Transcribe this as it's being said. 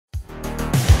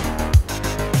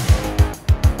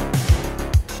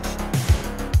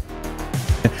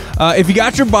If you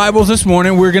got your Bibles this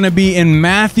morning, we're going to be in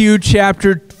Matthew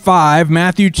chapter 5.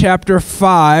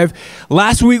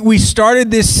 Last week, we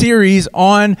started this series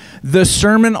on the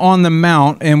Sermon on the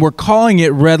Mount, and we're calling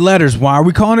it Red Letters. Why are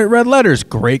we calling it Red Letters?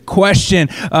 Great question.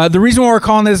 The reason why we're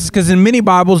calling this is because in many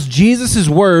Bibles, Jesus'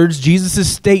 words,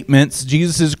 Jesus' statements,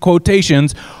 Jesus'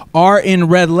 quotations are in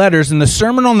red letters. And the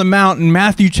Sermon on the Mount in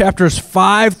Matthew chapters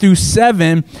 5 through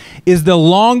 7 is the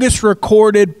longest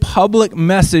recorded public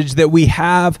message that we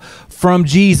have from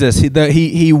Jesus.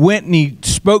 He went and he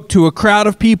spoke to a crowd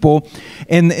of people,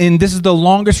 and this is the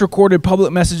longest recorded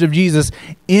public message of Jesus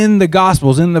in the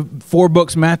Gospels, in the four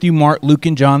books, Matthew, Mark, Luke,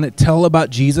 and John, that tell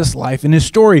about Jesus' life and his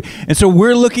story. And so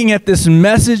we're looking at this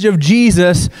message of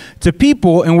Jesus to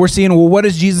people, and we're seeing, well, what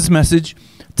is Jesus' message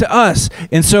to us?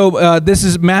 And so this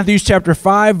is Matthew chapter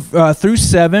 5 through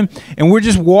 7, and we're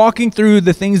just walking through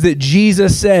the things that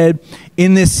Jesus said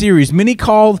in this series. Many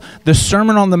call the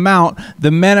Sermon on the Mount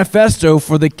the manifesto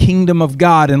for the kingdom of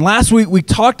God. And last week we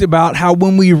talked about how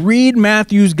when we read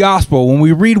Matthew's gospel, when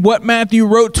we read what Matthew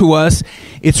wrote to us,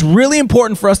 it's really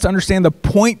important for us to understand the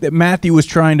point that Matthew was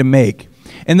trying to make.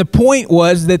 And the point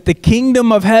was that the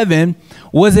kingdom of heaven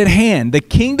was at hand. The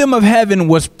kingdom of heaven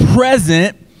was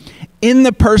present in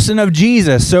the person of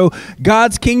Jesus. So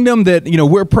God's kingdom that,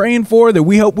 we're praying for, that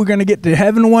we hope we're going to get to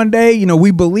heaven one day,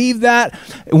 we believe that.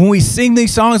 When we sing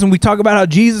these songs and we talk about how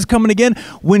Jesus is coming again,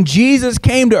 when Jesus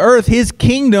came to earth, his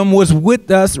kingdom was with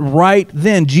us right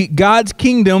then. God's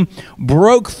kingdom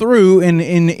broke through, and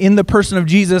in the person of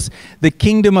Jesus, the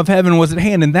kingdom of heaven was at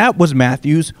hand. And that was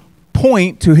Matthew's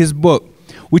point to his book.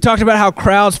 We talked about how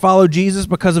crowds followed Jesus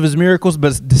because of his miracles,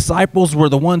 but disciples were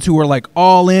the ones who were like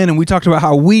all in, and we talked about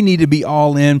how we need to be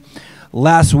all in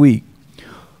last week.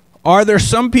 Are there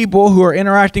some people who are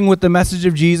interacting with the message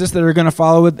of Jesus that are going to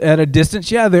follow it at a distance?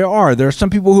 Yeah, there are. There are some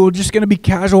people who are just going to be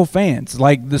casual fans.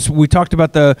 Like this, we talked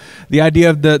about the idea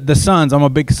of the Suns. I'm a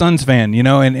big Suns fan,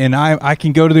 and I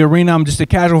can go to the arena. I'm just a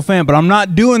casual fan, but I'm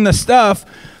not doing the stuff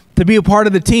to be a part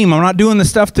of the team. I'm not doing the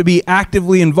stuff to be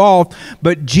actively involved,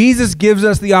 but Jesus gives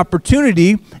us the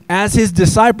opportunity as his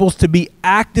disciples to be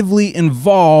actively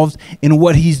involved in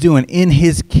what he's doing in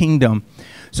his kingdom.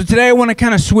 So today I want to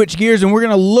kind of switch gears, and we're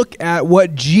going to look at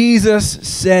what Jesus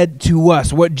said to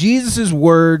us, what Jesus'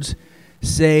 words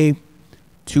say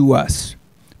to us.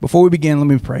 Before we begin, let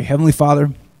me pray. Heavenly Father,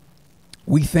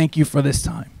 we thank you for this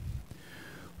time.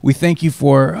 We thank you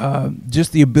for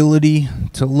just the ability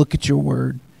to look at your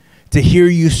word, to hear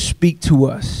you speak to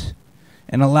us,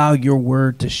 and allow your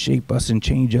word to shape us and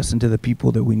change us into the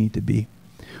people that we need to be.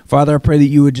 Father, I pray that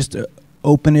you would just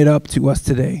open it up to us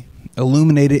today,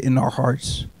 illuminate it in our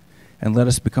hearts, and let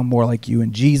us become more like you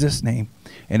in Jesus' name.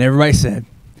 And everybody said,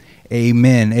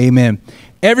 amen, amen.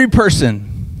 Every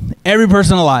person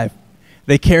alive,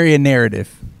 they carry a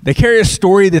narrative. They carry a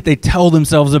story that they tell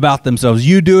themselves about themselves.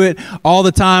 You do it all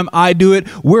the time. I do it.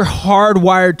 We're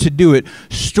hardwired to do it.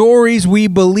 Stories we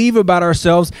believe about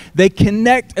ourselves, they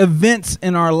connect events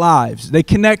in our lives. They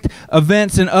connect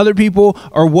events, and other people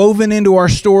are woven into our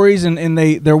stories, and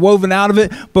they're woven out of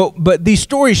it. But these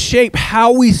stories shape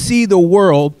how we see the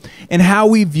world and how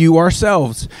we view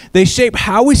ourselves. They shape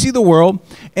how we see the world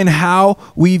and how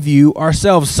we view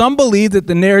ourselves. Some believe that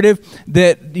the narrative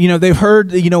that, they've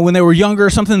heard, when they were younger or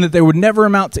something, that they would never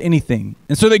amount to anything.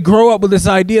 And so they grow up with this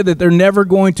idea that they're never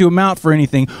going to amount for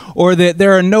anything, or that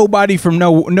they're a nobody from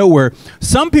nowhere.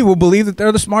 Some people believe that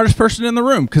they're the smartest person in the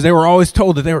room because they were always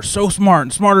told that they were so smart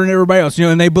and smarter than everybody else,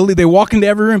 and they walk into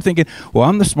every room thinking, well,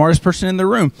 I'm the smartest person in the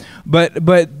room. But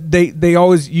they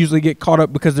always usually get caught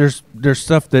up because there's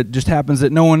stuff that just happens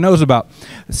that no one knows about.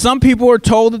 Some people are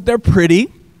told that they're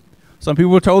pretty. Some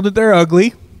people are told that they're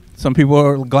ugly. Some people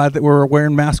are glad that we're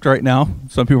wearing masks right now.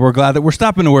 Some people are glad that we're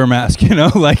stopping to wear masks,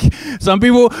 some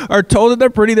people are told that they're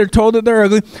pretty. They're told that they're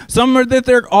ugly. Some are that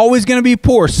they're always going to be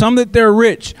poor. Some that they're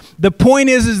rich. The point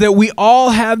is that we all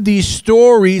have these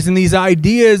stories and these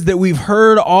ideas that we've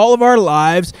heard all of our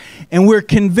lives, and we're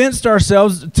convinced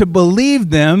ourselves to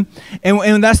believe them.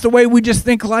 And that's the way we just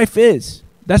think life is.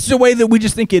 That's the way that we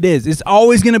just think it is. It's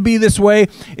always going to be this way.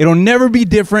 It'll never be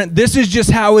different. This is just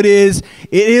how it is.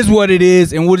 It is what it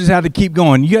is, and we'll just have to keep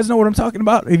going. You guys know what I'm talking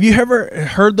about? Have you ever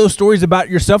heard those stories about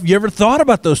yourself? You ever thought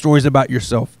about those stories about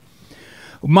yourself?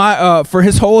 For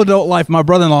his whole adult life, my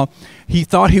brother-in-law, he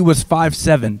thought he was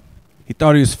 5'7". He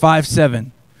thought he was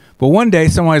 5'7". But one day,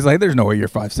 somebody's like, there's no way you're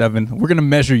 5'7". We're going to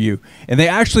measure you. And they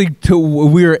actually,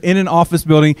 we were in an office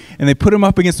building, and they put him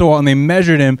up against the wall, and they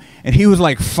measured him, and he was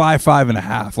like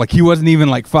 5'5.5". Like, he wasn't even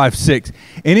like 5'6".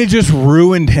 And it just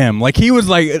ruined him. Like, he was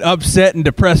like upset and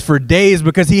depressed for days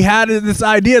because he had this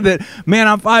idea that, man,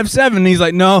 I'm 5'7". And he's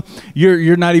like, no,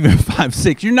 you're not even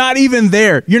 5'6". You're not even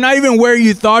there. You're not even where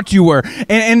you thought you were.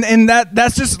 And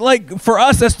that's just like, for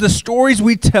us, that's the stories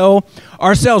we tell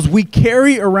ourselves. We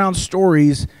carry around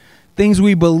stories, things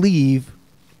we believe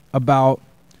about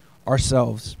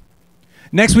ourselves.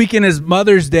 Next weekend is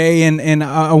Mother's Day, and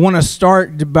I want to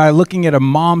start by looking at a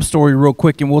mom story real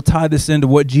quick, and we'll tie this into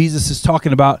what Jesus is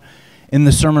talking about in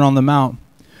the Sermon on the Mount.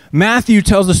 Matthew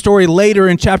tells a story later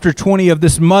in chapter 20 of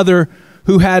this mother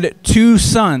who had 2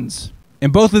 sons,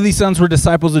 and both of these sons were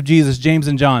disciples of Jesus, James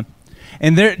and John.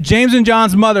 And James and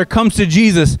John's mother comes to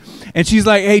Jesus, and she's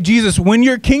like, hey, Jesus, when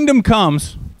your kingdom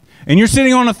comes, and you're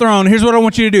sitting on a throne, here's what I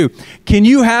want you to do. Can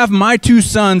you have my 2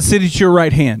 sons sit at your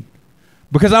right hand?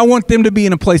 Because I want them to be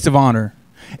in a place of honor.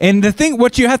 And the thing,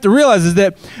 what you have to realize is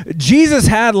that Jesus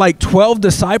had like 12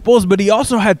 disciples, but he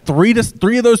also had three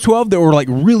of those 12 that were like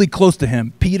really close to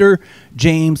him: Peter,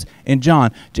 James, and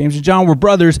John. James and John were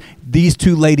brothers, these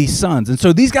 2 ladies' sons. And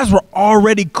so these guys were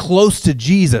already close to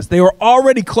Jesus. They were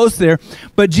already close there.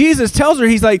 But Jesus tells her,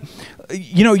 he's like,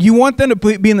 you know, you want them to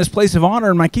be in this place of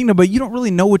honor in my kingdom, but you don't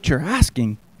really know what you're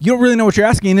asking. You don't really know what you're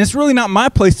asking, and it's really not my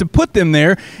place to put them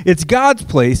there. It's God's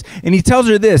place. And he tells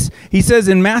her this. He says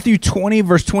in Matthew 20,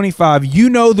 verse 25, you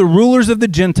know the rulers of the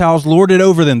Gentiles lord it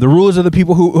over them, the rulers of the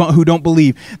people who don't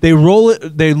believe. They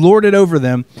lord it over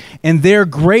them, and their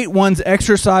great ones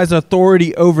exercise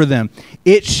authority over them.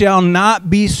 It shall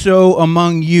not be so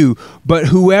among you, but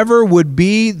whoever would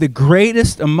be the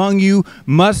greatest among you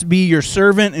must be your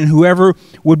servant, and whoever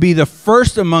would be the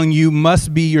first among you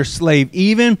must be your slave,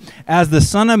 even as the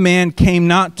Son of Man came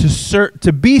not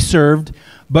to be served,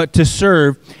 but to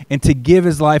serve and to give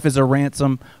his life as a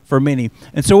ransom for many.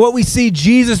 And so what we see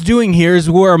Jesus doing here is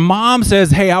where a mom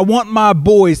says, hey, I want my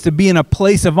boys to be in a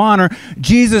place of honor.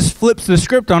 Jesus flips the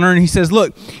script on her and he says,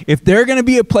 look, if they're going to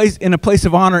be in a place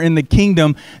of honor in the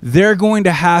kingdom, they're going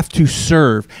to have to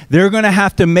serve. They're going to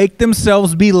have to make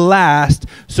themselves be last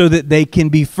so that they can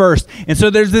be first. And so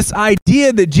there's this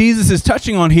idea that Jesus is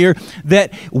touching on here,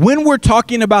 that when we're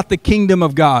talking about the kingdom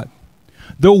of God,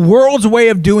 the world's way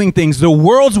of doing things, the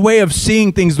world's way of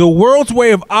seeing things, the world's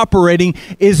way of operating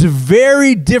is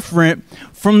very different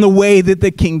from the way that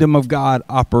the kingdom of God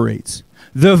operates.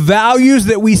 The values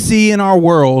that we see in our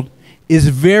world is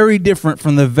very different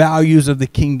from the values of the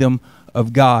kingdom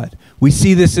of God. We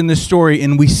see this in the story,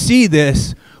 and we see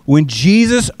this when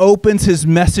Jesus opens his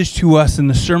message to us in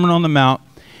the Sermon on the Mount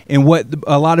in what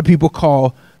a lot of people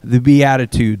call the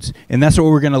Beatitudes. And that's what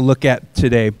we're going to look at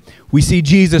today. We see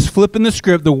Jesus flipping the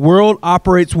script. The world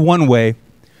operates one way,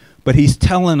 but he's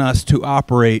telling us to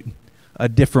operate a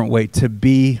different way, to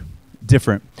be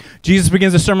different. Jesus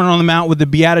begins the Sermon on the Mount with the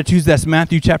Beatitudes. That's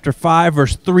Matthew chapter 5,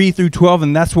 verse 3 through 12,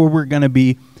 and that's where we're going to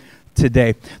be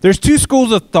today. There's 2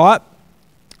 schools of thought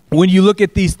when you look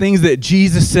at these things that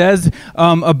Jesus says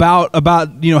about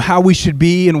how we should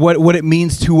be and what it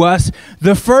means to us.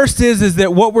 The first is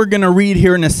that what we're going to read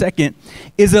here in a second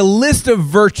is a list of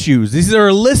virtues. These are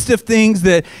a list of things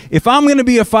that if I'm going to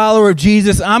be a follower of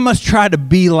Jesus, I must try to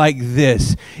be like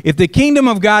this. If the kingdom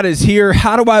of God is here,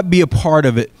 how do I be a part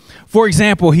of it? For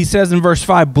example, he says in verse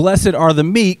 5, blessed are the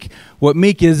meek. What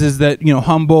meek is that,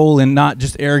 humble and not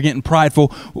just arrogant and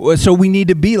prideful. So we need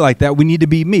to be like that. We need to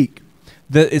be meek.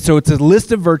 So it's a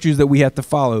list of virtues that we have to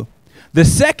follow. The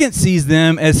second sees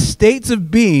them as states of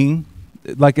being,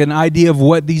 like an idea of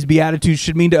what these Beatitudes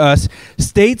should mean to us,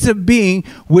 states of being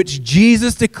which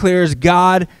Jesus declares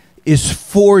God is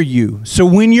for you. So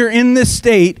when you're in this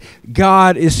state,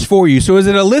 God is for you. So is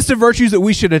it a list of virtues that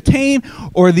we should attain,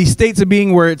 or these states of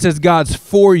being where it says God's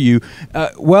for you?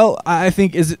 Well, I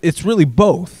think it's really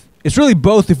both. It's really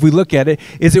both if we look at it.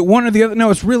 Is it one or the other? No,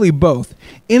 it's really both.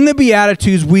 In the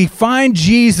Beatitudes, we find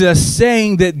Jesus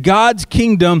saying that God's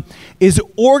kingdom is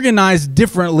organized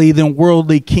differently than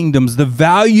worldly kingdoms. The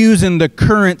values and the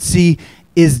currency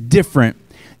is different.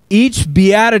 Each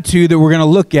beatitude that we're going to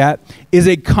look at is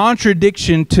a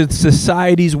contradiction to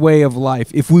society's way of life.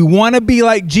 If we want to be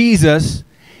like Jesus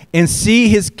and see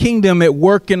his kingdom at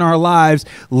work in our lives,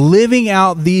 living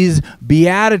out these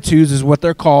Beatitudes is what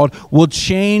they're called, will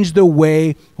change the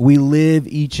way we live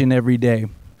each and every day.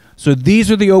 So these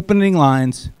are the opening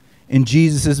lines in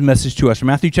Jesus' message to us. From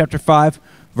Matthew chapter 5,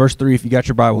 verse 3, if you got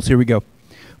your Bibles, here we go.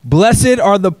 Blessed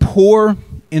are the poor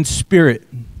in spirit,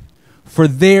 for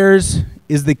theirs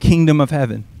is the kingdom of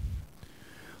heaven.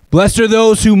 Blessed are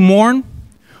those who mourn,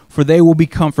 for they will be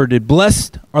comforted.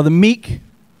 Blessed are the meek,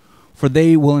 for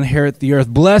they will inherit the earth.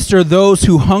 Blessed are those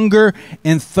who hunger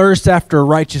and thirst after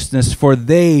righteousness, for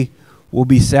they will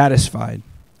be satisfied.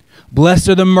 Blessed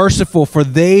are the merciful, for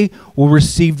they will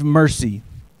receive mercy.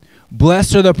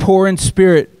 Blessed are the poor in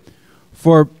spirit,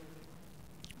 for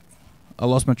I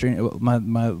lost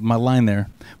my line there.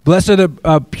 Blessed are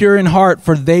the pure in heart,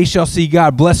 for they shall see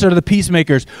God. Blessed are the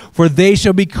peacemakers, for they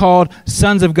shall be called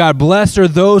sons of God. Blessed are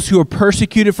those who are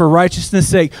persecuted for righteousness'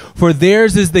 sake, for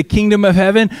theirs is the kingdom of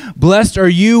heaven. Blessed are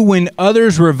you when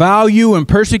others revile you and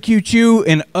persecute you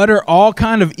and utter all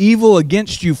kind of evil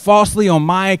against you falsely on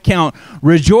my account.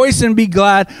 Rejoice and be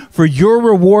glad, for your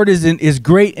reward is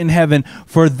great in heaven,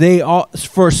 for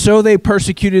so they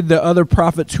persecuted the other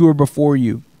prophets who were before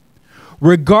you.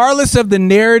 Regardless of the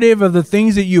narrative of the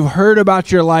things that you've heard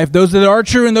about your life, those that are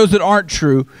true and those that aren't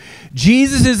true,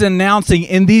 Jesus is announcing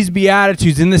in these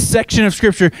Beatitudes, in this section of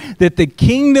Scripture, that the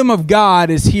kingdom of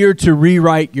God is here to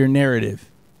rewrite your narrative.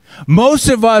 Most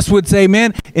of us would say,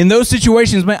 man, in those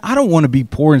situations, man, I don't want to be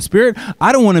poor in spirit.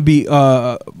 I don't want to be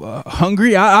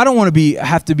hungry. I don't want to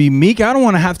have to be meek. I don't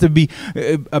want to have to be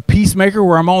a peacemaker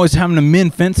where I'm always having to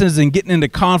mend fences and getting into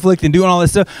conflict and doing all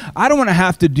this stuff. I don't want to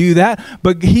have to do that.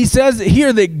 But he says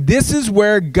here that this is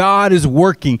where God is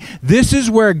working. This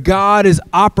is where God is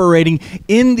operating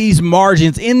in these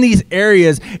margins, in these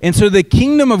areas. And so the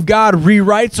kingdom of God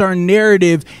rewrites our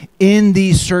narrative in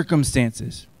these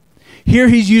circumstances. Here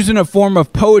he's using a form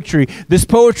of poetry, this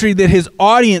poetry that his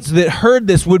audience that heard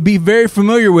this would be very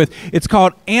familiar with. It's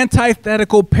called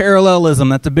antithetical parallelism.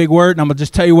 That's a big word, and I'm going to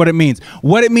just tell you what it means.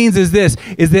 What it means is this,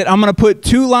 is that I'm going to put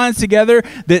two lines together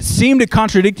that seem to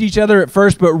contradict each other at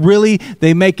first, but really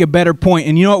they make a better point.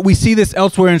 And you know what? We see this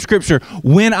elsewhere in Scripture.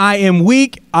 When I am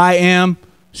weak, I am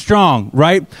strong,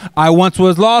 right? I once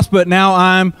was lost, but now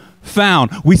I'm found.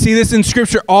 We see this in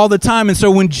Scripture all the time. And so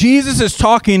when Jesus is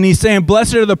talking, he's saying,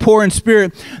 blessed are the poor in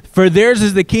spirit, for theirs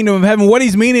is the kingdom of heaven. What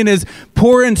he's meaning is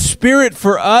poor in spirit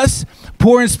for us.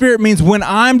 Poor in spirit means when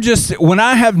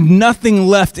I have nothing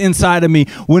left inside of me,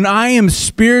 when I am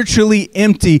spiritually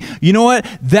empty, you know what?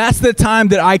 That's the time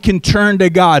that I can turn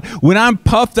to God. When I'm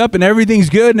puffed up and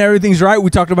everything's good and everything's right, we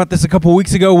talked about this a couple of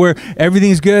weeks ago where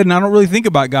everything's good and I don't really think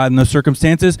about God in those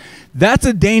circumstances. That's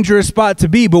a dangerous spot to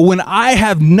be. But when I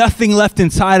have nothing left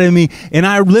inside of me and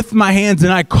I lift my hands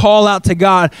and I call out to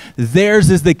God, theirs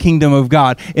is the kingdom of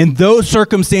God. In those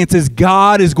circumstances,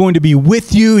 God is going to be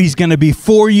with you. He's going to be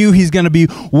for you. He's going to be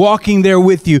walking there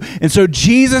with you. And so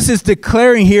Jesus is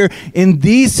declaring here in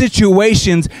these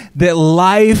situations that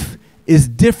life is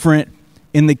different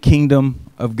in the kingdom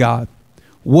of God.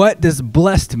 What does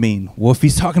blessed mean? Well, if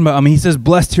he's talking about, he says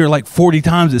blessed here like 40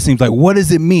 times, it seems like. What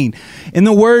does it mean? In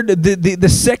the word, the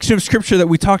section of Scripture that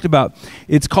we talked about,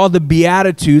 it's called the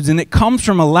Beatitudes, and it comes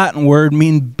from a Latin word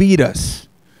mean beat us.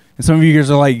 And some of you guys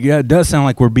are like, yeah, it does sound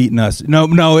like we're beating us.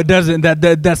 No, it doesn't.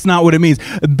 That's not what it means.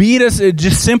 Beat us, it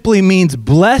just simply means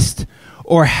blessed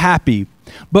or happy.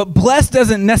 But blessed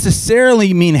doesn't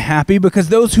necessarily mean happy, because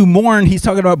those who mourn, he's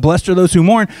talking about blessed are those who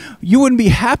mourn. You wouldn't be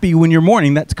happy when you're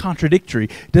mourning. That's contradictory.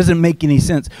 It doesn't make any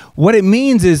sense. What it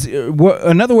means is,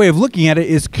 another way of looking at it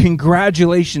is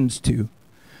congratulations to.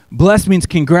 Blessed means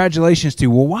congratulations to.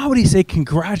 Well, why would he say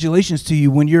congratulations to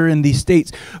you when you're in these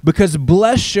states? Because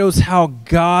blessed shows how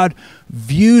God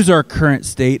views our current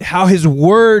state, how his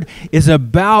word is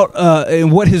about,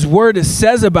 and what his word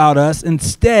says about us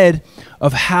instead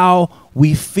of how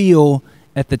we feel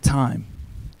at the time.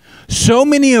 So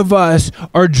many of us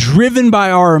are driven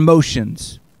by our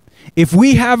emotions. If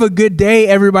we have a good day,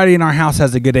 everybody in our house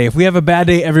has a good day. If we have a bad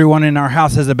day, everyone in our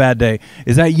house has a bad day.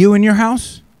 Is that you in your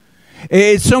house?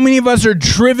 So many of us are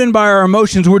driven by our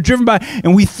emotions. We're driven by,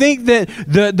 and we think that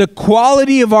the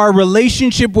quality of our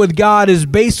relationship with God is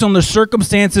based on the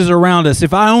circumstances around us.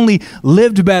 If I only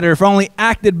lived better, if I only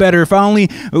acted better, if I only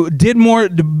did more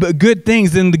good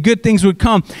things, then the good things would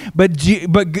come. But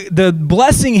the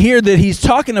blessing here that he's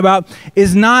talking about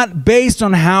is not based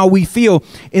on how we feel.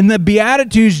 In the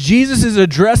Beatitudes, Jesus is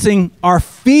addressing our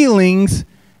feelings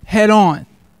head on.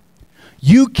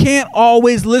 You can't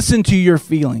always listen to your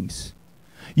feelings.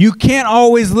 You can't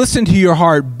always listen to your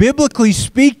heart. Biblically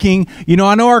speaking,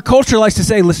 I know our culture likes to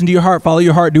say, listen to your heart, follow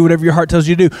your heart, do whatever your heart tells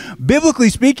you to do. Biblically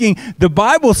speaking, the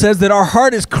Bible says that our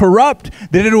heart is corrupt,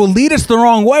 that it will lead us the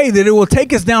wrong way, that it will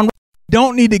take us down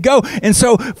don't need to go. And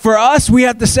so for us, we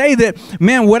have to say that,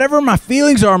 man, whatever my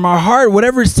feelings are, my heart,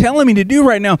 whatever it's telling me to do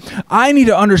right now, I need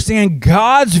to understand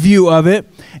God's view of it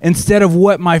instead of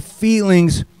what my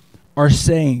feelings are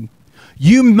saying.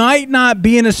 You might not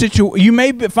be in a situation, you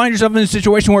may find yourself in a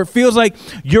situation where it feels like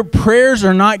your prayers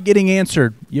are not getting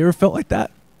answered. You ever felt like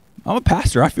that? I'm a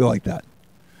pastor, I feel like that.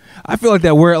 I feel like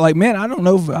that where like, man, I don't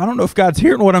know if God's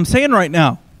hearing what I'm saying right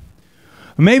now.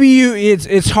 Maybe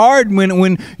it's hard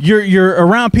when you're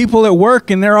around people at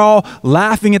work and they're all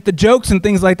laughing at the jokes and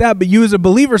things like that, but you as a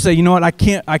believer say, you know what, I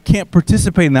can't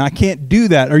participate in that. I can't do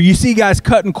that. Or you see guys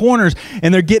cutting corners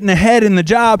and they're getting ahead in the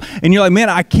job and you're like, man,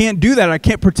 I can't do that. I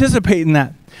can't participate in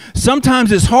that.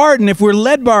 Sometimes it's hard, and if we're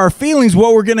led by our feelings,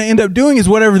 what we're going to end up doing is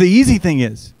whatever the easy thing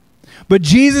is. But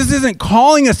Jesus isn't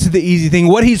calling us to the easy thing.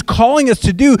 What he's calling us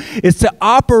to do is to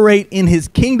operate in his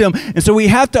kingdom. And so we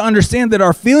have to understand that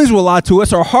our feelings will lie to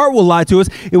us. Our heart will lie to us.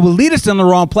 It will lead us down the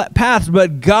wrong paths,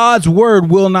 but God's word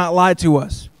will not lie to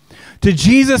us. To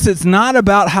Jesus, it's not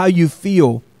about how you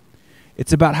feel.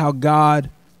 It's about how God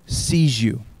sees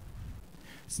you.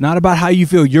 It's not about how you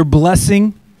feel. Your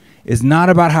blessing is not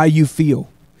about how you feel.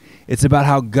 It's about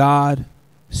how God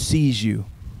sees you.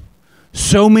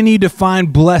 So many define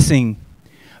blessing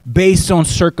based on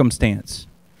circumstance.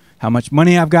 How much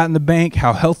money I've got in the bank,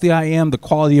 how healthy I am, the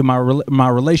quality of my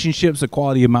relationships, the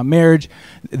quality of my marriage,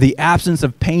 the absence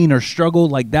of pain or struggle,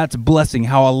 like that's blessing.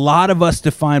 How a lot of us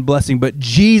define blessing, but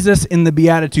Jesus in the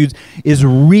Beatitudes is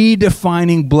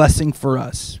redefining blessing for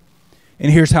us. And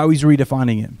here's how he's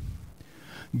redefining it.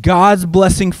 God's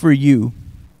blessing for you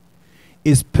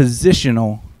is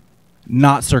positional,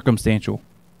 not circumstantial.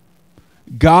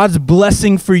 God's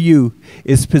blessing for you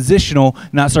is positional,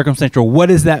 not circumstantial. What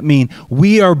does that mean?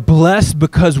 We are blessed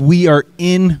because we are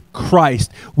in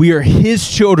Christ. We are his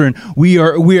children. We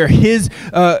are his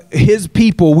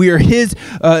people. We are his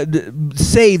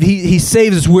saved. He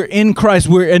saves us. We're in Christ.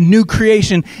 We're a new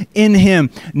creation in him,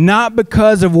 not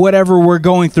because of whatever we're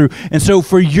going through. And so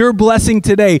for your blessing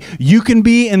today, you can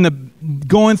be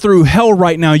going through hell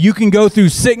right now. You can go through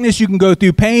sickness. You can go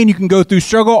through pain. You can go through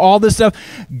struggle, all this stuff.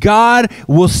 God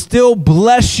will still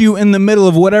bless you in the middle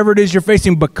of whatever it is you're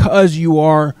facing because you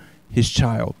are his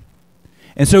child.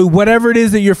 And so whatever it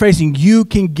is that you're facing, you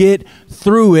can get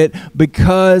through it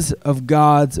because of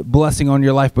God's blessing on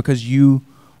your life, because you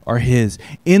are his.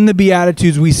 In the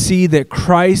Beatitudes, we see that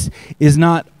Christ is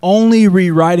not only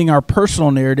rewriting our personal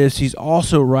narratives, he's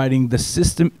also writing the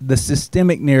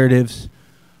systemic narratives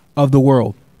of the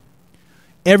world.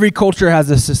 Every culture has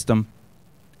a system.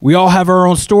 We all have our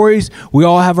own stories. We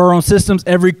all have our own systems.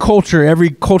 Every culture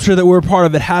that we're a part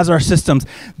of, it has our systems.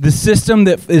 The system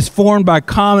that is formed by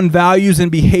common values and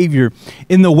behavior.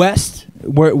 In the West,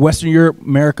 Western Europe,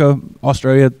 America,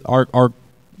 Australia, our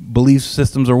belief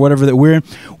systems or whatever that we're in,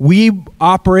 we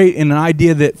operate in an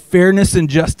idea that fairness and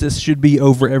justice should be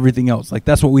over everything else. Like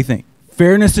that's what we think.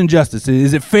 Fairness and justice.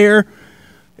 Is it fair?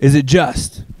 Is it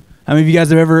just? How many of you guys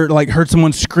have ever heard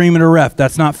someone scream at a ref?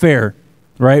 That's not fair,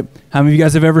 right? How many of you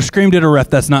guys have ever screamed at a ref?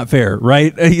 That's not fair,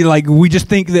 right? We just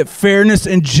think that fairness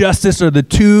and justice are the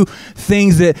two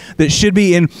things that should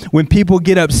be. And when people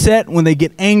get upset, when they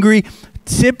get angry,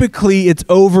 typically it's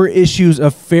over issues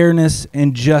of fairness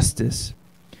and justice.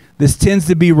 This tends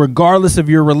to be regardless of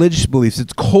your religious beliefs.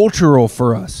 It's cultural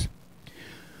for us.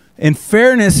 And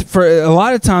fairness, for a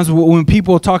lot of times when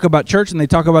people talk about church and they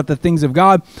talk about the things of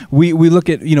God, we look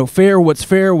at, fair,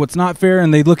 what's not fair,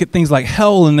 and they look at things like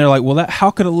hell, and they're like, well,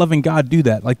 how could a loving God do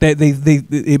that? Like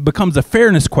it becomes a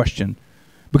fairness question.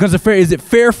 Is it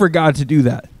fair for God to do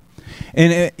that?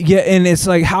 And it's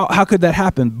like, how could that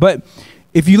happen? But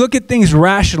if you look at things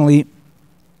rationally,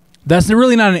 that's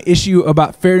really not an issue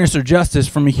about fairness or justice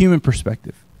from a human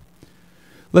perspective.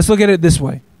 Let's look at it this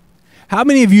way. How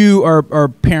many of you are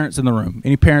parents in the room?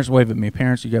 Any parents? Wave at me.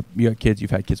 Parents, you got kids.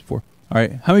 You've had kids before. All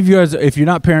right. How many of you guys, if you're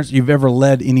not parents, you've ever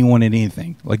led anyone in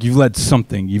anything? Like you've led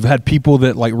something. You've had people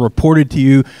that reported to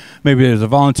you. Maybe there's a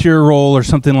volunteer role or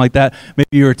something like that. Maybe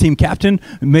you're a team captain.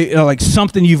 Maybe,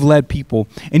 something you've led people.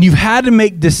 And you've had to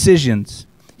make decisions.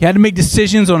 You had to make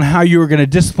decisions on how you were going to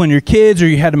discipline your kids, or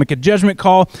you had to make a judgment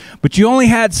call, but you only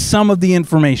had some of the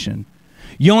information.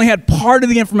 You only had part of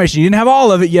the information. You didn't have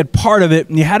all of it. You had part of it,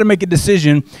 and you had to make a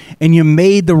decision, and you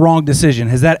made the wrong decision.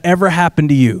 Has that ever happened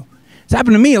to you? It's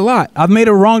happened to me a lot. I've made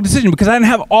a wrong decision because I didn't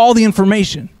have all the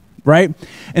information, right?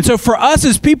 And so for us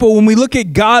as people, when we look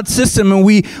at God's system and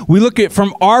we look at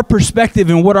from our perspective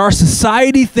and what our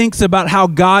society thinks about how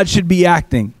God should be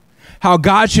acting, how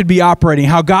God should be operating,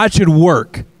 how God should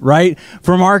work, right?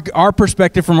 From our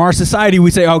perspective, from our society, we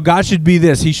say, oh, God should be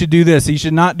this. He should do this. He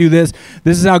should not do this.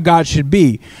 This is how God should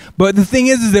be. But the thing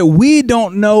is that we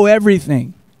don't know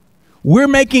everything. We're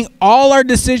making all our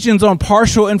decisions on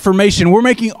partial information. We're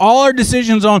making all our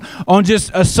decisions on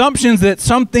just assumptions that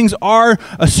some things are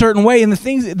a certain way. And the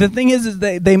thing is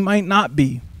they might not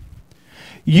be.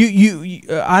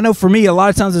 I know for me, a lot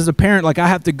of times as a parent, I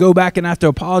have to go back and I have to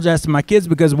apologize to my kids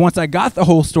because once I got the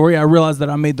whole story, I realized that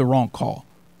I made the wrong call.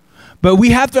 But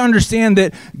we have to understand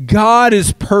that God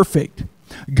is perfect.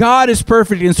 God is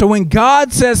perfect. And so when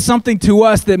God says something to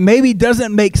us that maybe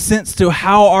doesn't make sense to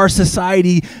how our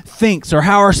society thinks or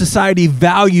how our society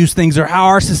values things or how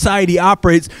our society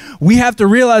operates, we have to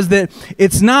realize that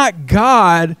it's not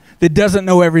God that doesn't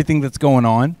know everything that's going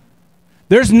on.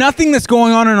 There's nothing that's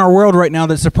going on in our world right now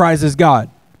that surprises God.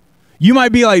 You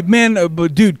might be like, man,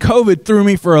 dude, COVID threw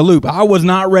me for a loop. I was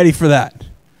not ready for that.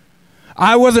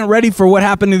 I wasn't ready for what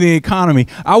happened to the economy.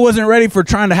 I wasn't ready for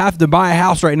trying to have to buy a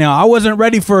house right now. I wasn't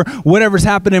ready for whatever's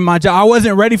happening in my job. I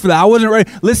wasn't ready for that. I wasn't ready.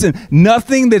 Listen,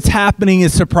 nothing that's happening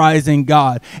is surprising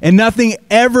God. And nothing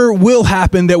ever will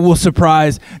happen that will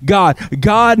surprise God.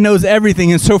 God knows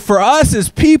everything. And so for us as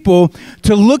people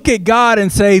to look at God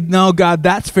and say, no, God,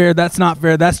 that's fair, that's not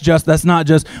fair, that's just, that's not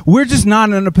just, we're just not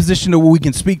in a position where we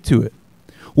can speak to it.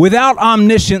 Without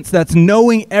omniscience, that's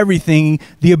knowing everything,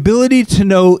 the ability to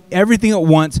know everything at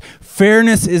once,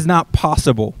 fairness is not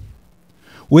possible.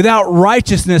 Without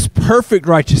righteousness, perfect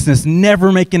righteousness,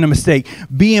 never making a mistake,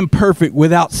 being perfect,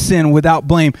 without sin, without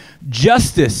blame,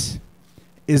 justice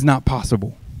is not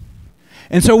possible.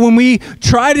 And so when we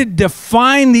try to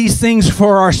define these things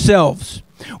for ourselves,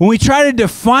 when we try to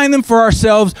define them for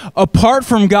ourselves apart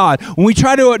from God, when we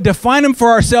try to define them for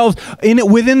ourselves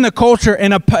within the culture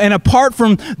and apart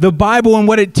from the Bible and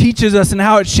what it teaches us and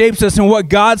how it shapes us and what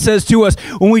God says to us,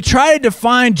 when we try to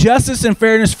define justice and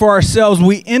fairness for ourselves,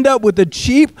 we end up with a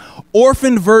cheap,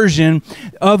 orphaned version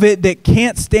of it that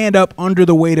can't stand up under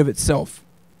the weight of itself.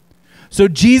 So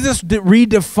Jesus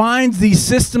redefines these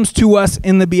systems to us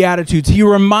in the Beatitudes. He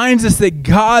reminds us that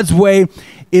God's way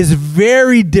is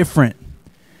very different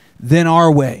than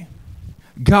our way.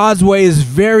 God's way is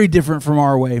very different from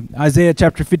our way. Isaiah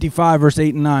chapter 55, verse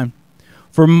 8 and 9.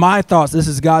 For my thoughts, this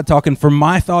is God talking, for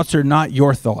my thoughts are not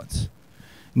your thoughts.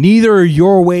 Neither are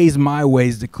your ways my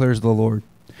ways, declares the Lord.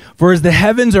 For as the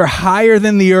heavens are higher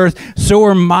than the earth, so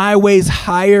are my ways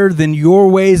higher than your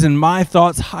ways and my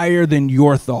thoughts higher than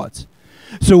your thoughts.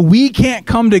 So we can't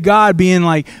come to God being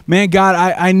like, man, God,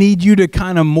 I need you to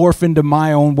kind of morph into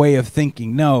my own way of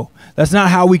thinking. No, that's not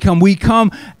how we come. We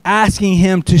come asking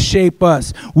him to shape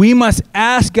us. We must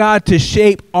ask God to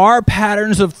shape our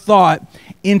patterns of thought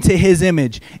into his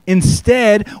image.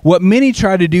 Instead, what many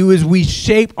try to do is we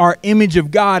shape our image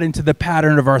of God into the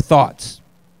pattern of our thoughts.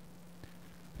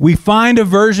 We find a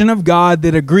version of God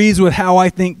that agrees with how I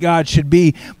think God should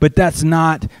be, but that's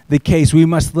not the case. We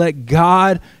must let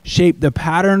God shape the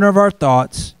pattern of our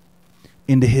thoughts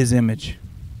into his image.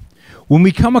 When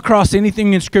we come across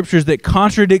anything in scriptures that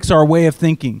contradicts our way of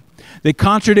thinking, that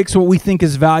contradicts what we think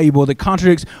is valuable, that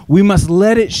contradicts, we must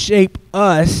let it shape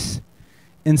us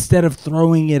instead of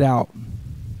throwing it out.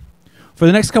 For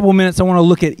the next couple of minutes, I want to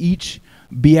look at each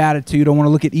beatitude. I want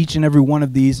to look at each and every one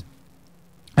of these.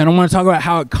 And I want to talk about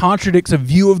how it contradicts a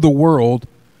view of the world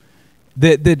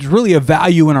that's really a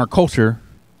value in our culture,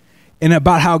 and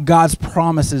about how God's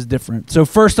promise is different. So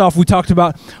first off, we talked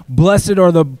about blessed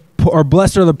are the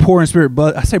poor in spirit.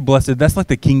 I say blessed. That's like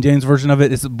the King James version of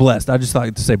it. It's blessed. I just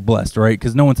like to say blessed, right?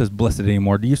 Because no one says blessed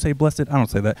anymore. Do you say blessed? I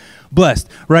don't say that. Blessed,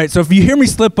 right? So if you hear me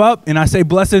slip up and I say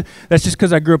blessed, that's just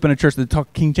because I grew up in a church that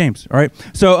talked King James, all right?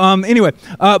 So anyway,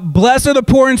 blessed are the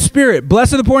poor in spirit.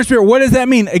 Blessed are the poor in spirit. What does that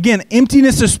mean? Again,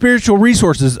 emptiness of spiritual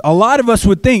resources. A lot of us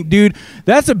would think, dude,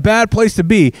 that's a bad place to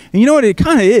be. And you know what? It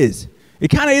kind of is. It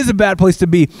kind of is a bad place to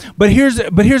be. But here's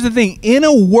the thing. In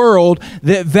a world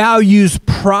that values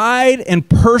pride and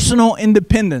personal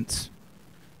independence,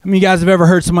 how many of you guys have ever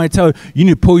heard somebody tell you, you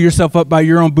need to pull yourself up by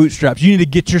your own bootstraps. You need to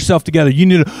get yourself together. You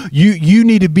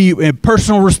need to be in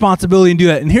personal responsibility and do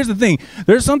that. And here's the thing.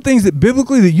 There's some things that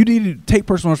biblically that you need to take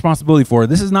personal responsibility for.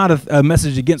 This is not a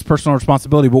message against personal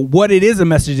responsibility, but what it is a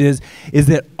message is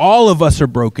that all of us are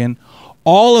broken.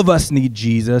 All of us need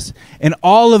Jesus, and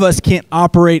all of us can't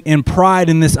operate in pride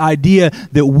in this idea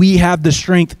that we have the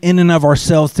strength in and of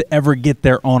ourselves to ever get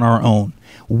there on our own.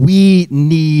 We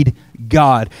need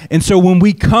God. And so when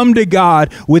we come to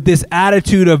God with this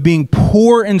attitude of being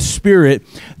poor in spirit,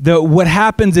 what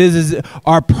happens is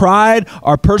our pride,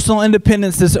 our personal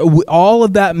independence, all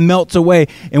of that melts away.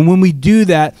 And when we do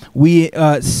that, we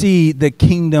see the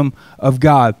kingdom of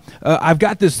God. I've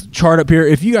got this chart up here.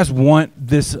 If you guys want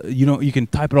this, you can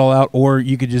type it all out, or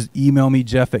you could just email me,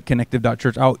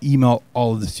 Jeff@connective.church. I'll email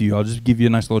all of this to you. I'll just give you a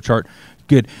nice little chart.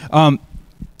 Good.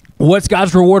 What's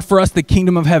God's reward for us? The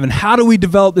kingdom of heaven. How do we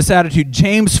develop this attitude?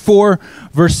 James 4,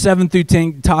 verse 7 through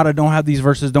 10. Todd, I don't have these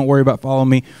verses. Don't worry about following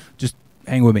me. Just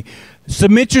hang with me.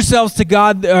 Submit yourselves to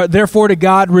God, therefore to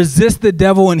God. Resist the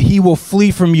devil, and he will flee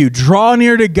from you. Draw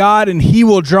near to God, and he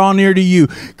will draw near to you.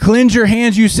 Cleanse your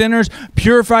hands, you sinners.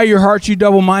 Purify your hearts, you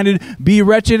double-minded. Be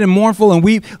wretched and mournful and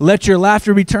weep. Let your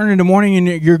laughter be turned into mourning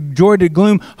and your joy to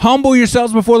gloom. Humble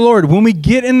yourselves before the Lord. When we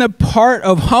get in the part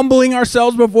of humbling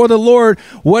ourselves before the Lord,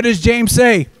 what does James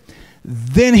say?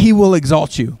 Then he will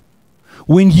exalt you.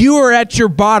 When you are at your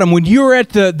bottom, when you're at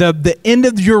the end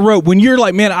of your rope, when you're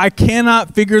like, man, I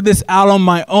cannot figure this out on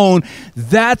my own,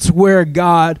 that's where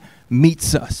God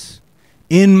meets us.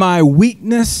 In my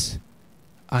weakness,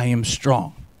 I am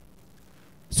strong.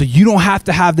 So you don't have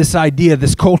to have this idea,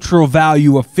 this cultural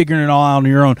value of figuring it all out on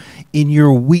your own. In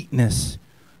your weakness,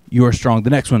 you are strong.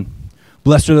 The next one,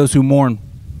 blessed are those who mourn.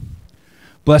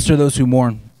 Blessed are those who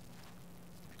mourn,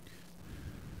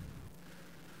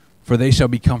 for they shall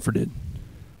be comforted.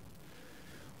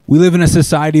 We live in a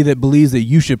society that believes that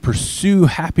you should pursue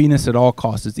happiness at all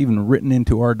costs. It's even written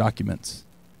into our documents.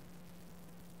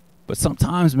 But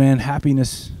sometimes, man,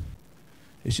 happiness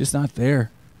is just not there.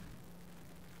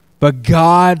 But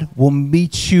God will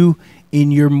meet you in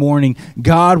your mourning.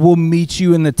 God will meet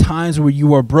you in the times where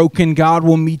you are broken. God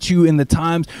will meet you in the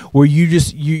times where you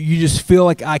just feel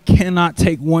like I cannot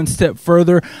take one step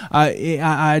further.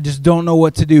 I just don't know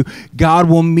what to do. God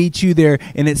will meet you there.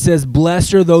 And it says,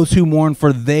 blessed are those who mourn,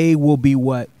 for they will be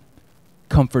what?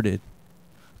 Comforted.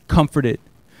 Comforted.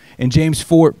 In James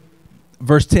 4,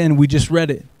 verse 10, we just read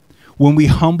it. When we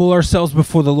humble ourselves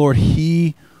before the Lord,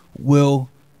 he will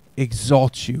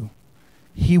exalt you.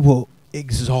 He will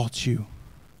exalt you.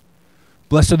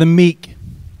 Blessed are the meek.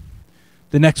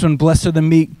 The next one, blessed are the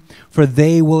meek, for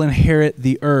they will inherit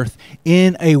the earth.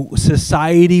 In a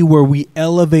society where we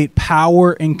elevate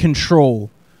power and control,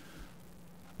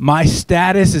 my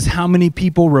status is how many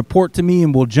people report to me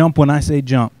and will jump when I say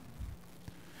jump.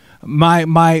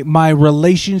 My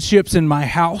relationships in my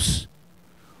house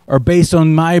are based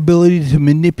on my ability to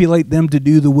manipulate them to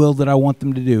do the will that I want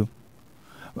them to do.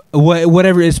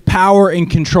 Whatever is power and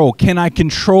control. Can I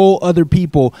control other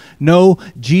people? No.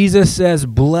 Jesus says,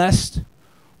 blessed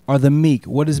are the meek.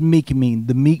 What does meek mean?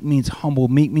 The meek means humble.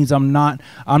 Meek means I'm not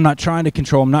trying to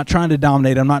control. I'm not trying to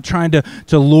dominate. I'm not trying to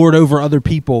lord over other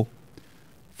people.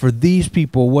 For these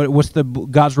people, what's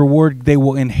God's reward? They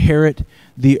will inherit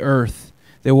the earth.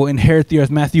 They will inherit the earth.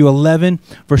 Matthew 11,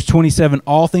 verse 27.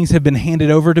 All things have been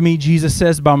handed over to me, Jesus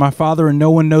says, by my Father, and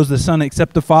no one knows the Son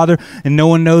except the Father, and no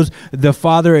one knows the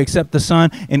Father except the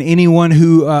Son, and anyone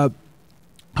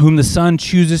whom the Son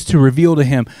chooses to reveal to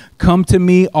him. Come to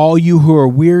me, all you who are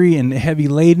weary and heavy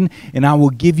laden, and I will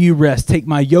give you rest. Take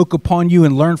my yoke upon you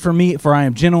and learn from me, for I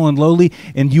am gentle and lowly,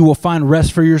 and you will find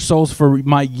rest for your souls, for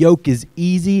my yoke is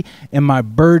easy and my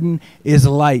burden is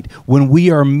light. When we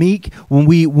are meek, when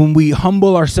we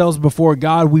humble ourselves before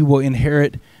God, we will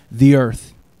inherit the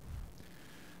earth.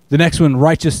 The next one,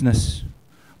 righteousness.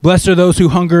 Blessed are those who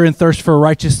hunger and thirst for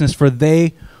righteousness, for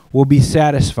they will be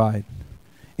satisfied.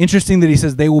 Interesting that he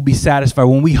says they will be satisfied.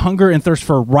 When we hunger and thirst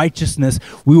for righteousness,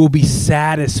 we will be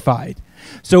satisfied.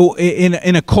 So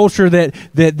in a culture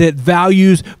that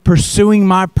values pursuing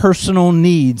my personal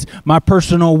needs, my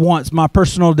personal wants, my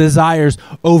personal desires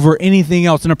over anything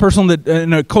else, in a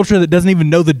culture that doesn't even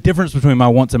know the difference between my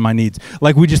wants and my needs,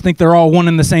 like we just think they're all one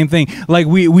and the same thing, like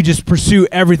we just pursue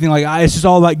everything, like it's just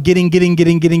all about getting.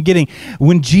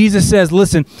 When Jesus says,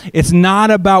 listen, it's not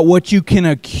about what you can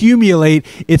accumulate,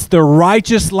 it's the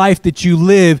righteous life that you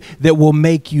live that will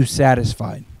make you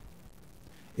satisfied.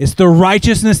 It's the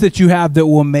righteousness that you have that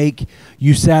will make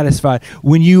you satisfied.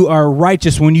 When you are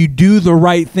righteous, when you do the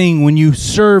right thing, when you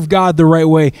serve God the right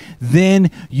way,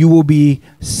 then you will be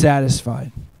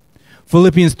satisfied.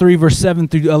 Philippians 3, verse 7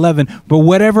 through 11. But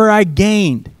whatever I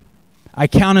gained, I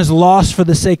count as loss for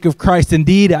the sake of Christ.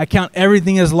 Indeed, I count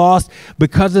everything as lost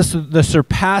because of the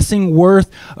surpassing worth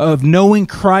of knowing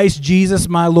Christ Jesus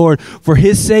my Lord. For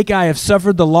his sake I have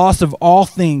suffered the loss of all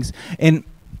things, and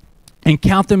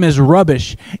count them as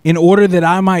rubbish, in order that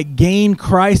I might gain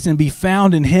Christ and be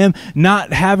found in him,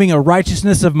 not having a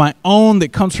righteousness of my own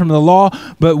that comes from the law,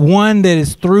 but one that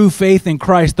is through faith in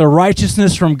Christ, the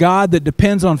righteousness from God that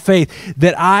depends on faith,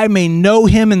 that I may know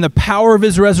him in the power of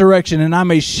his resurrection, and I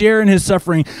may share in his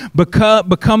suffering,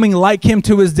 becoming like him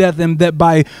to his death, and that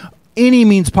by any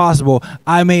means possible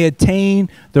I may attain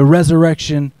the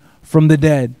resurrection from the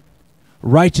dead.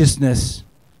 Righteousness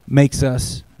makes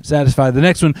us satisfied. The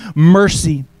next one,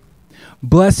 mercy.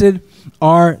 Blessed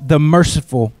are the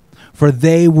merciful, for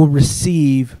they will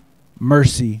receive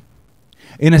mercy.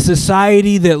 In a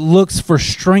society that looks for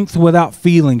strength without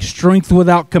feeling, strength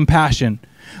without compassion,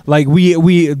 like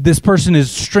this person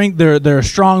is strength. They're a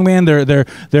strong man.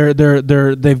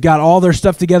 They've got all their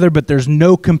stuff together, but there's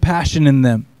no compassion in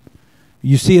them.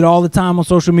 You see it all the time on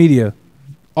social media,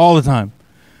 all the time.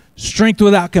 Strength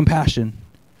without compassion.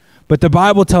 But the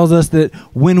Bible tells us that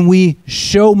when we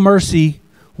show mercy,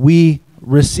 we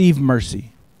receive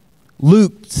mercy.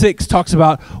 Luke 6 talks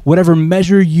about whatever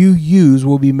measure you use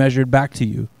will be measured back to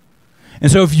you.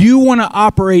 And so if you want to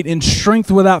operate in strength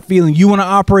without feeling, you want to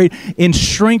operate in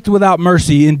strength without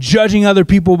mercy, in judging other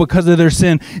people because of their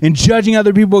sin, in judging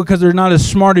other people because they're not as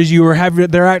smart as you or have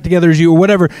their act together as you or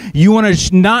whatever, you want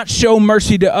to not show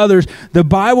mercy to others, the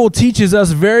Bible teaches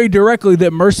us very directly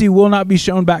that mercy will not be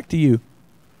shown back to you.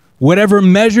 Whatever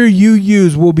measure you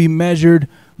use will be measured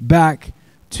back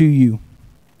to you.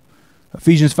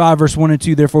 Ephesians 5 verse 1 and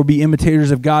 2, therefore be imitators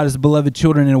of God as beloved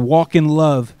children and walk in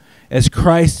love as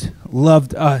Christ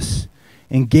loved us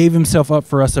and gave himself up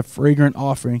for us, a fragrant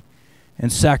offering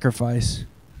and sacrifice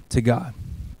to God.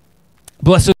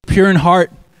 Blessed are the pure in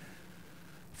heart,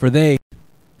 for they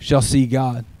shall see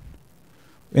God.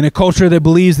 In a culture that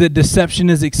believes that deception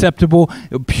is acceptable,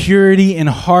 purity in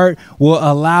heart will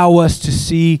allow us to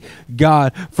see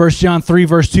God. 1 John 3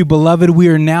 verse 2, beloved, we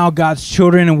are now God's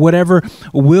children, and whatever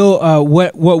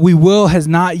what we will has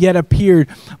not yet appeared,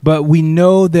 but we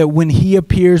know that when he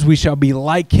appears, we shall be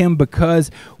like him because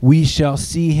we shall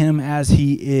see him as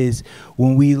he is.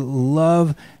 When we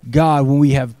love God, when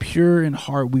we have pure in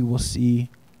heart, we will see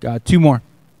God. Two more.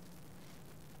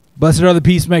 Blessed are the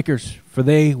peacemakers, for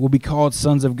they will be called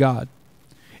sons of God.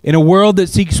 In a world that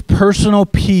seeks personal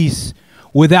peace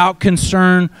without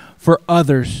concern for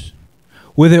others,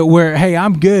 with it where, hey,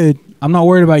 I'm good, I'm not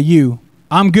worried about you.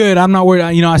 I'm good, I'm not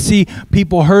worried. You know, I see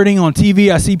people hurting on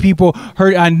TV. I see people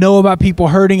hurt. I know about people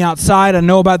hurting outside. I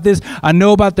know about this. I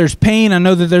know about there's pain. I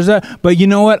know that there's that. But you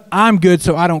know what? I'm good,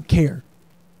 so I don't care.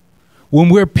 When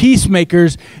we're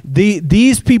peacemakers,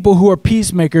 these people who are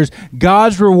peacemakers,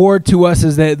 God's reward to us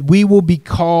is that we will be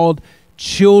called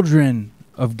children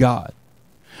of God.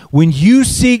 When you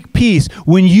seek peace,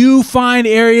 when you find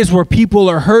areas where people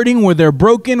are hurting, where they're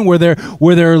broken, where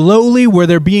they're lowly, where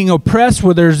they're being oppressed,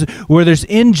 where there's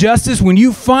injustice, when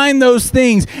you find those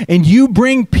things and you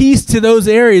bring peace to those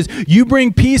areas, you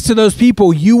bring peace to those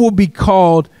people, you will be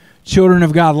called children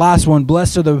of God. Last one,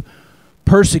 blessed are the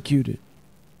persecuted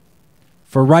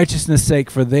for righteousness' sake,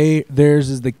 for theirs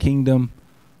is the kingdom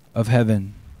of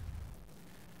heaven.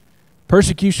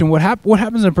 Persecution, what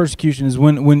happens in persecution is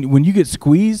when you get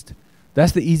squeezed,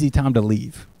 that's the easy time to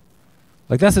leave.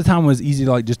 Like, that's the time when it's easy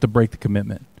to, like, just to break the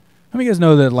commitment. How many of you guys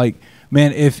know that, like,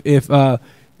 man, if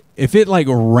it, like,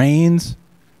 rains,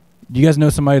 do you guys know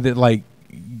somebody that, like,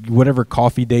 whatever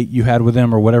coffee date you had with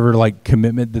them or whatever, like,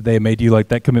 commitment that they made to you, like,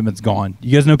 that commitment's gone?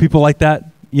 You guys know people like that?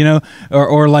 You know,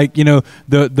 or like, you know,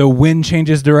 the wind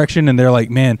changes direction and they're like,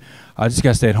 man, I just got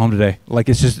to stay at home today. Like,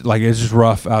 it's just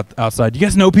rough outside. You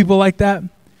guys know people like that?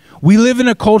 We live in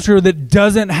a culture that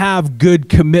doesn't have good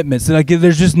commitments. Like,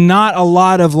 there's just not a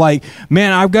lot of, like,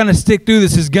 man, I've got to stick through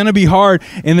this. It's going to be hard,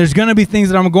 and there's going to be things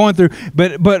that I'm going through.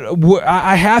 But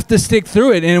I have to stick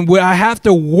through it, and I have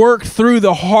to work through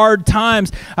the hard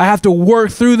times. I have to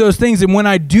work through those things, and when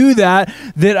I do that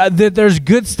there's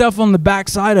good stuff on the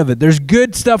backside of it. There's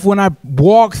good stuff when I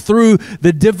walk through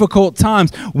the difficult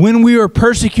times. When we are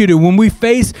persecuted, when we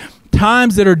face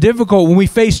times that are difficult, when we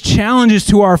face challenges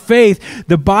to our faith,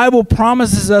 the Bible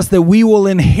promises us that we will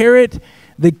inherit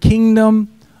the kingdom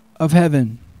of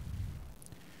heaven.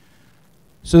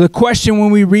 So the question when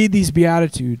we read these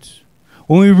Beatitudes,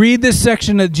 when we read this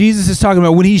section that Jesus is talking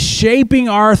about, when he's shaping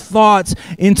our thoughts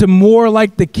into more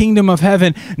like the kingdom of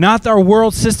heaven, not our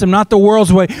world system, not the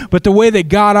world's way, but the way that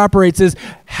God operates, is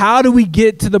how do we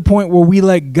get to the point where we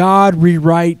let God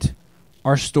rewrite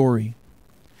our story?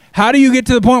 How do you get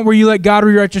to the point where you let God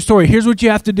rewrite your story? Here's what you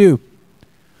have to do.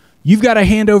 You've got to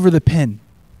hand over the pen.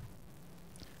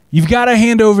 You've got to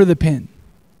hand over the pen.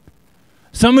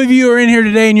 Some of you are in here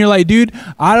today and you're like, dude,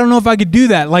 I don't know if I could do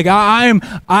that. Like, I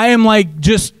am like,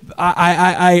 just, the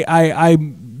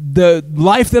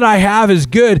life that I have is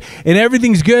good and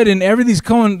everything's good and everything's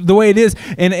going the way it is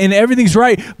and everything's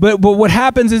right. But what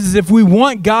happens is if we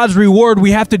want God's reward,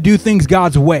 we have to do things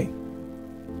God's way.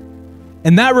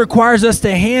 And that requires us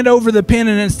to hand over the pen,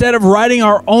 and instead of writing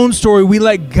our own story, we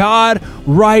let God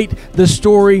write the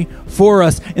story for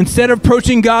us. Instead of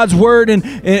approaching God's word and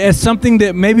as something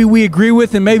that maybe we agree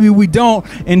with and maybe we don't,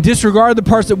 and disregard the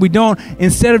parts that we don't,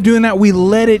 instead of doing that, we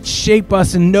let it shape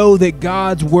us and know that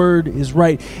God's word is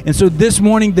right. And so this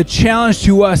morning, the challenge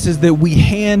to us is that we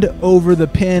hand over the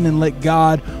pen and let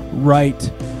God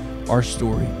write our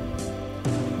story.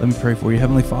 Let me pray for you.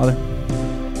 Heavenly Father,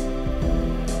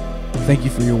 Thank you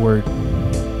for your word.